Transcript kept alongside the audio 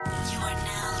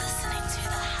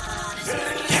You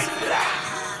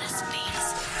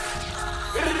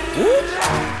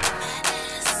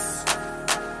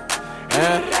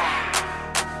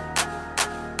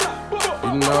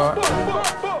know it.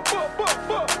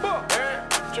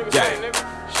 Yeah.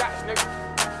 Shots, nigga.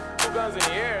 2 guns in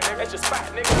the air, nigga. That's your spot,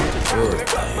 nigga.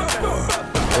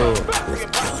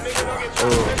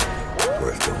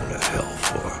 Worth going to hell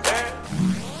for.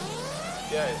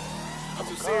 Yeah. I'm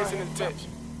too serious in this bitch.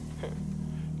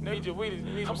 Need your Witty,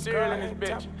 need some cereal in this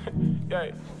bitch.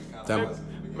 Yeah. Tampa.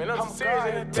 Man, I'm too serious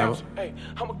in this bitch. Hey,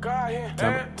 I'm a god here.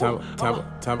 Tampa.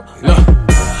 Look,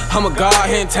 I'm a god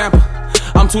here in Tampa.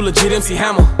 I'm too legit, MC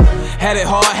Hammer. Had it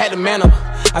hard, had the man up.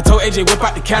 I told AJ whip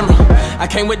out the camera. I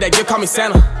came with that gift, call me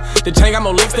Santa. The chain got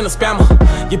more links than a spammer.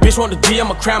 Your bitch want the D, I'm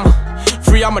a crammer.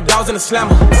 Free all my dogs in the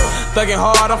slammer. Thuggin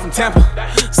hard, I'm from Tampa.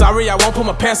 Sorry, I won't put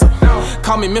my pants up.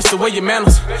 Call me Mr. Where your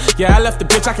manners. Yeah, I left the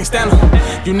bitch, I can't stand her.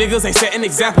 You niggas ain't setting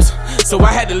examples, so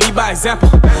I had to lead by example.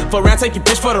 For rant, take your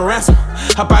bitch for the ransom.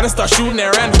 Hop out and start shooting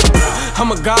at random. I'm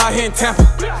a god here in Tampa.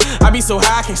 I be so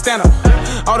high, I can't stand up.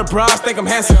 All the bras think I'm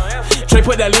handsome. Trey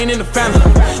put that lean in the Fanta.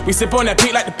 We sip on that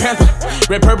peak like the Panther.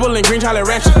 Red, purple, and green Jolly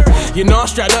Rancher. You know I'm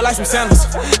strapped up like some sandals.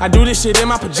 I do this shit in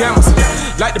my pajamas.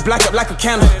 Light the black up like a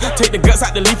candle. Take the guts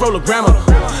out the leaf, roll a grandma.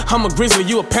 I'm a grizzly,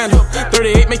 you a panda.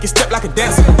 38 make you step like a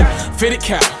dancer. Fitted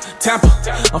cap, tampa.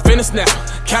 I'm finna snap,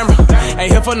 camera.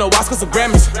 Ain't here for no Oscars or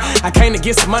Grammys. I came to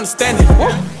get some understanding.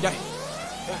 Yeah.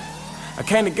 I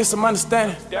came to get some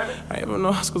understanding. I ain't for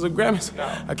no Oscars or Grammys.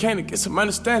 I came to get some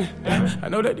understanding. I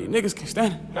know that these niggas can't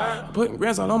stand it. I'm putting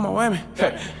grands all on my whammy.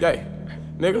 Yeah,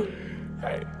 nigga.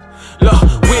 Look,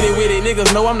 witty,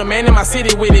 niggas know I'm the man in my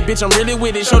city with it. Bitch, I'm really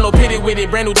with it, show no pity with it.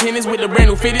 Brand new tennies with the brand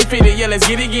new fitted. Yeah, let's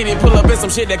get it. Pull up in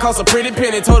some shit that costs a pretty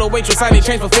penny. Told a waitress I need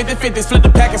change for 50-50. Split the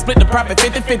pack and split the profit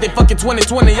 50-50. Fucking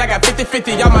 20-20, I got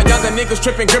 50-50. Y'all my younger niggas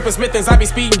trippin, grippin, smithins. I be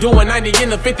speedin, doing 90 in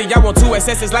the 50. Y'all want 2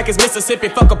 SS's like it's Mississippi.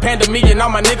 Fuck a Panda, me and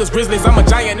all my niggas grizzlies. I'm a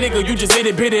giant nigga, you just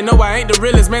itty bitty. No, I ain't the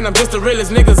realest, man, I'm just the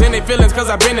realest. Niggas in they feelings, cause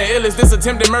I been the illest. This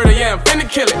attempted murder, yeah, I'm finna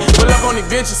kill it. Pull up on these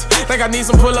bitches, think I need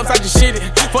some pull-ups, I just shit it.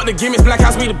 Fuck the gimmicks,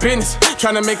 BlackHouse, we the business.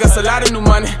 Tryna make us a lot of new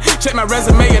money. Check my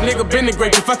resume, a nigga been the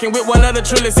great. You fucking with one other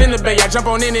trillest in the bay. I jump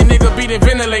on any nigga, beat and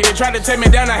ventilated. Tried to take me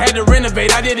down, I had to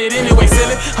renovate. I did it anyway,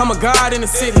 silly. I'm a god in the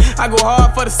city. I go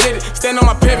hard for the city. Stand on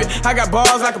my pivot. I got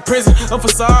balls like a prison. A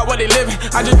facade, what they living.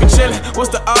 I just be chillin'. What's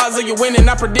the odds of you winning?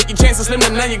 I predict your chances slim to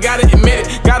none, you gotta admit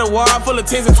it. Got a wall full of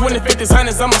 10s and 20s, 50s,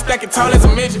 100s. I'ma stack it tall as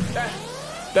a midget.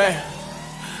 Damn.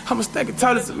 I'ma stack it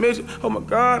tall as a midget. Oh my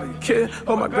god, are you kidding?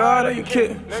 Oh my god, are you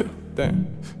kidding? Damn.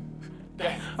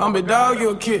 I'm big dog,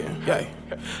 you a kid. Yeah.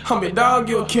 I'm big dog,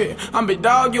 you a kid. I'm big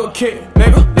dog, you a kid,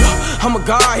 nigga. I'm a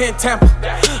god here in Tampa.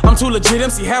 I'm too legit,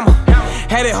 MC Hammer.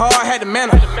 Had it hard, had the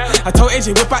manner. I told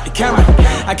AJ whip out the camera.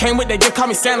 I came with that gift, call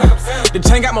me Santa. The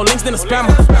chain got more links than a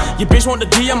spammer. Your bitch want the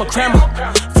D, I'm a crammer.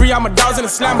 Free all my dogs in the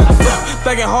slammer.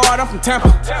 Thuggin hard, I'm from Tampa.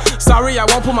 Sorry, I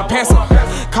won't put my pants up.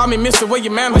 Call me Mr. Where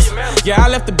your manners. Yeah, I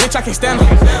left the bitch, I can't stand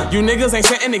her. You niggas ain't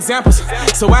setting examples,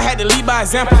 so I had to lead by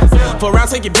example. For round,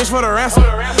 take your bitch for the ransom.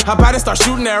 Hop out and start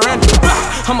shooting at random.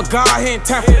 I'm a god here in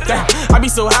Tampa. I be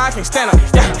so high, I can't stand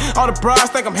up. All the bras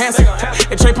think I'm handsome.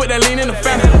 And Trey put that lean in the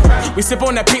Fanta. We sip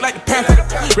on that peak like the Panther.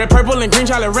 Red, purple, and green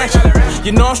Jolly Rancher.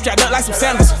 You know I'm strapped up like some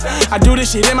sandals. I do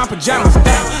this shit in my pajamas.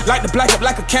 Light the black up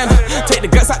like a candle. Take the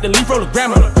guts out the leaf, roll a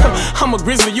grandma. I'm a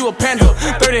grizzly, you a panda.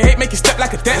 38 make you step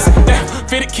like a dancer.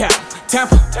 Fitted cap,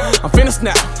 tampa. I'm finna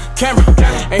snap, camera.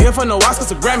 Ain't here for no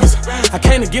Oscars or Grammys. I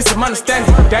came to get some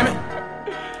understanding, damn it.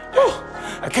 Woo.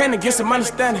 I came to get some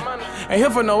understanding. Ain't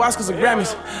here for no Oscars or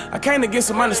Grammys. I came to get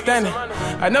some understanding.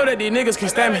 I know that these niggas can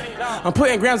stand me. I'm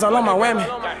putting grams all on my whammy.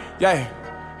 Yeah,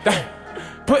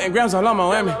 putting grams all on my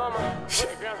whammy.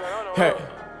 Hey,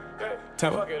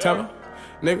 Tampa,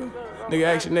 nigga,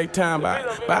 ask your next time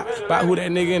about who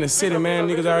that nigga in the city, man.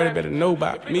 Niggas already better know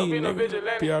about me,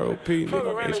 nigga. PROP,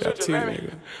 nigga. HIT,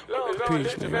 nigga.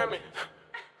 Peace, nigga.